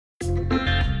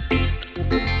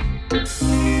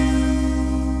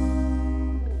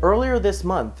Earlier this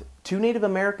month, two Native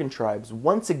American tribes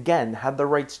once again had their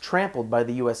rights trampled by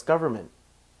the U.S. government.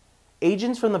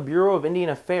 Agents from the Bureau of Indian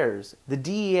Affairs, the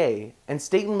DEA, and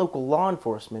state and local law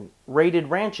enforcement raided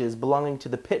ranches belonging to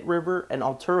the River and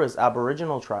Alturas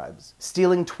Aboriginal tribes,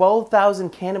 stealing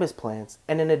 12,000 cannabis plants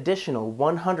and an additional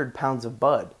 100 pounds of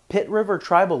bud. River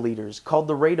tribal leaders called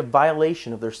the raid a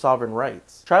violation of their sovereign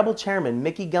rights. Tribal Chairman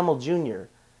Mickey Gummel Jr.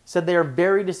 said they are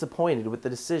very disappointed with the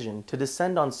decision to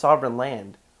descend on sovereign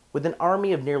land with an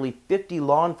army of nearly 50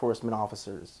 law enforcement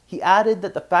officers. He added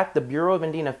that the fact the Bureau of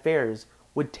Indian Affairs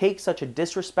would take such a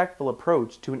disrespectful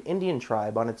approach to an Indian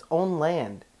tribe on its own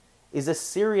land is a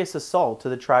serious assault to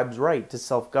the tribe's right to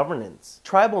self-governance.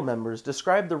 Tribal members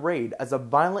described the raid as a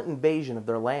violent invasion of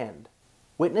their land.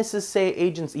 Witnesses say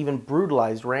agents even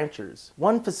brutalized ranchers.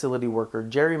 One facility worker,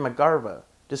 Jerry McGarva,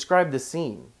 described the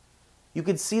scene. You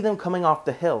could see them coming off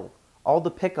the hill, all the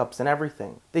pickups and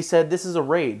everything. They said, "This is a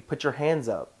raid, put your hands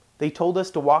up." They told us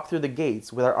to walk through the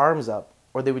gates with our arms up,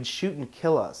 or they would shoot and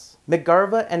kill us.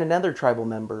 McGarva and another tribal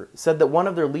member said that one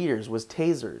of their leaders was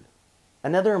tasered.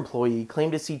 Another employee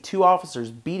claimed to see two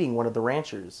officers beating one of the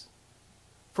ranchers.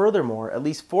 Furthermore, at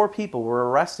least 4 people were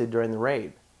arrested during the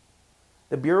raid.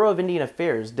 The Bureau of Indian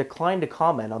Affairs declined to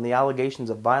comment on the allegations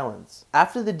of violence.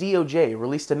 After the DOJ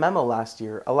released a memo last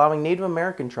year allowing Native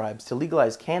American tribes to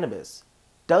legalize cannabis,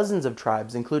 dozens of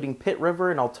tribes, including River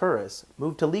and Alturas,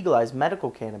 moved to legalize medical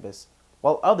cannabis,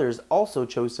 while others also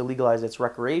chose to legalize its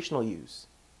recreational use.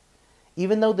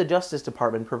 Even though the Justice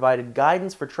Department provided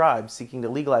guidance for tribes seeking to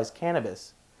legalize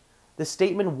cannabis, the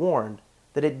statement warned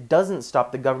that it doesn't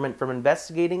stop the government from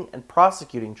investigating and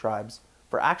prosecuting tribes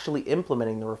for actually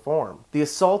implementing the reform. The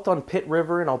assault on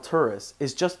River and Alturas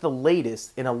is just the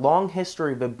latest in a long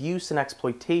history of abuse and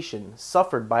exploitation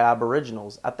suffered by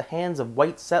Aboriginals at the hands of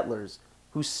white settlers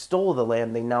who stole the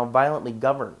land they now violently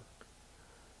govern.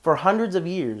 For hundreds of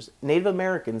years, Native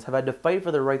Americans have had to fight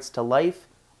for their rights to life,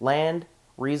 land,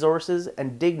 resources,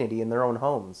 and dignity in their own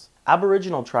homes.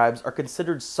 Aboriginal tribes are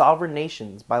considered sovereign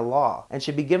nations by law and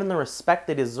should be given the respect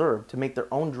they deserve to make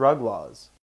their own drug laws.